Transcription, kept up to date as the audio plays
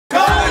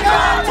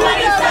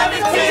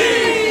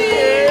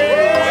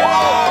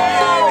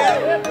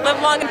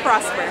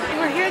prosper.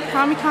 We're here at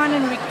Comic-Con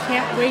and we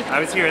can't wait. I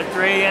was here at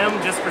 3 a.m.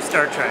 just for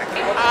Star Trek.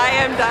 I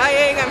am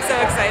dying. I'm so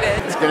excited.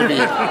 It's going to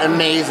be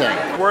amazing.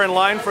 We're in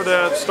line for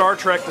the Star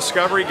Trek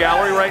Discovery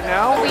Gallery right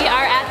now. We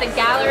are at the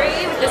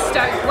gallery with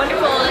the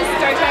wonderful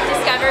Star Trek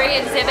Discovery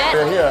exhibit.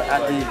 We're here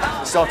at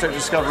the Star Trek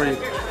Discovery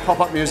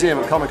pop-up museum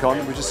at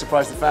Comic-Con. We just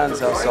surprised the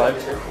fans outside.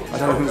 I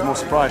don't know who's more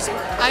surprised.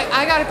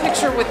 I got a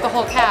picture with the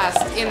whole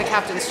cast in the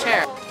captain's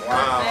chair.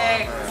 Wow.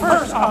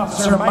 First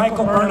Officer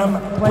Michael Burnham,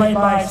 played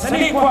by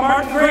Sonequa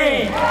Martin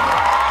Green.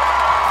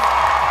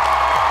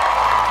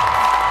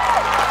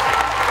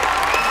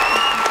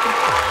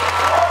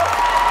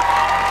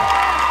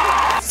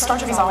 Star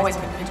Trek has always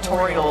been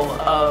pictorial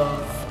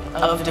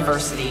of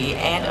diversity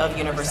and of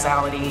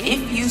universality.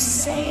 If you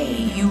say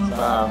you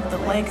love the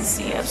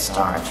legacy of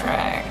Star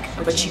Trek,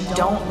 but you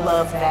don't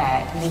love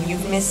that, then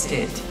you've missed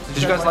it.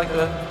 Did you guys like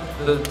the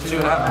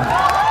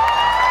 2.5?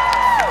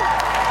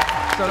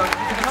 So you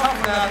can tell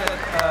from that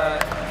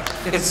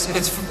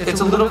it's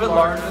a little bit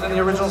larger than the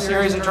original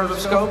series in terms of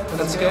scope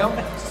and scale,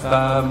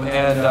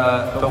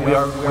 but we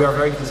are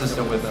very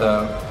consistent with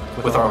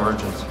our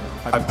origins.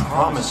 I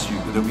promise you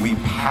that we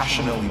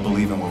passionately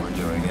believe in what we're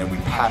doing, and we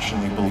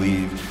passionately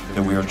believe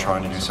that we are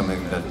trying to do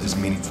something that is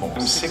meaningful.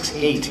 I'm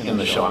 6'8" in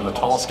the show. I'm the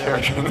tallest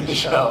character in the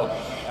show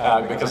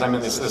because I'm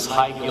in this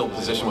high-heeled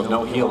position with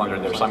no heel under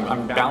there, so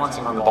I'm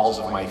balancing on the balls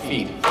of my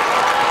feet.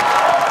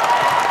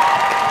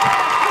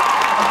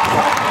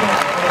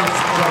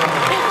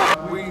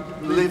 We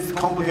live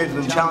complicated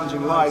and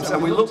challenging lives,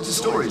 and we look to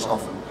stories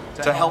often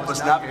to help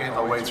us navigate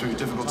our way through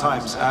difficult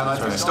times. And I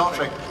think Star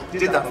Trek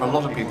did that for a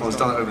lot of people, has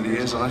done it over the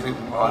years, and I think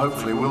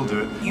hopefully we'll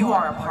do it. You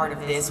are a part of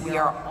this. We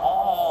are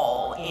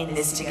all in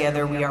this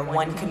together. We are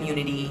one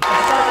community.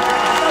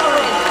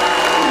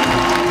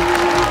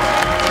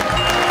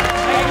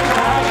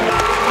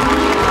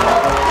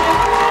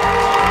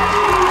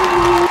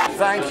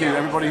 Thank you,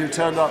 everybody who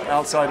turned up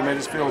outside and made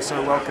us feel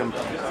so welcome.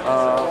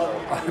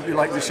 I hope you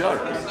like the show.